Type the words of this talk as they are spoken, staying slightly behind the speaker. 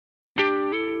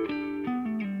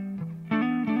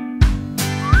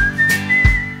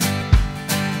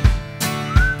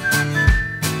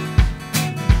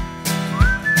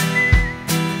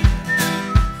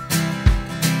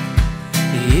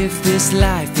this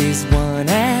life is one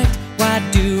act. Why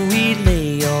do we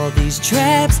lay all these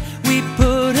traps? We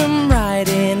put them right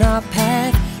in our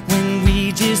path when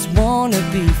we just wanna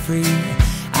be free.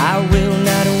 I will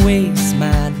not waste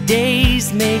my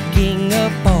days making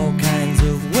up all kinds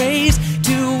of ways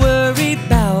to worry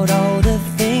about all the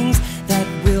things that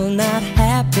will not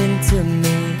happen to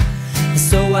me.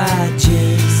 So I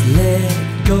just let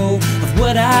go of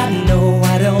what I know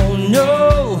I don't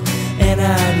know, and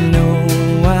I know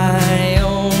I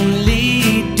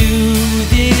only do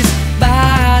this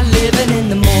by living in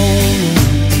the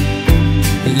moment,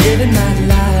 living my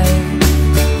life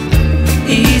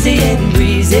easy and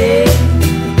breezy,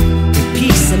 with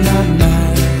peace in my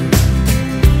mind,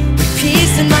 with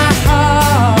peace in my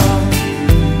heart,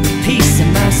 peace in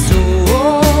my soul.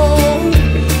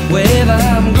 Wherever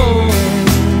I'm going,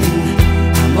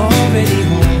 I'm already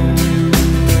home,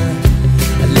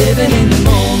 living in the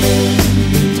moment.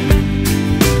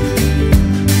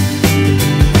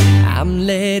 I'm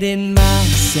letting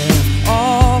myself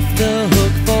off the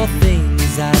hook for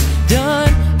things I've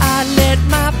done. I let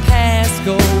my past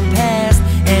go past,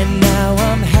 and now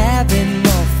I'm having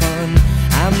more fun.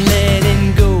 I'm letting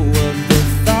go of the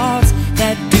thoughts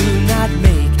that do not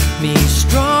make me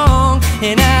strong,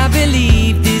 and I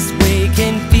believe this way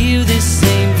can feel the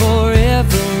same for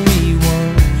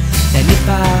everyone. And if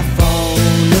I fall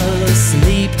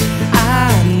asleep, I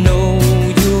know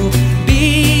you'll be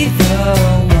the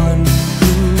one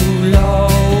who'll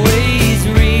always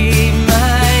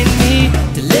remind me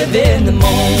to live in the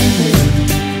moment,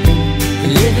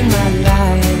 living my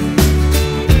life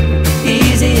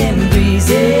easy and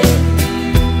breezy,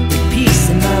 with peace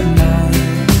in my mind,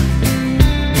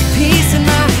 with peace in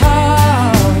my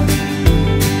heart,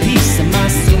 peace in my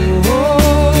soul.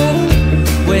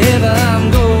 Wherever I'm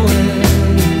going,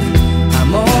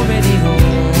 I'm already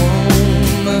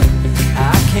home. I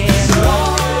can't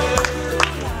run.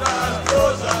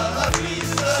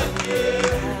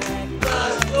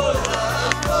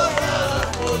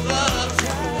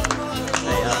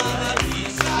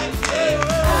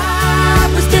 I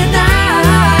was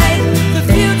denied the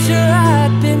future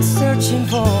I'd been searching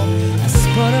for. I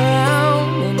spun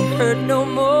around and hurt no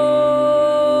more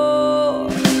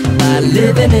by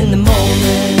living in the moment.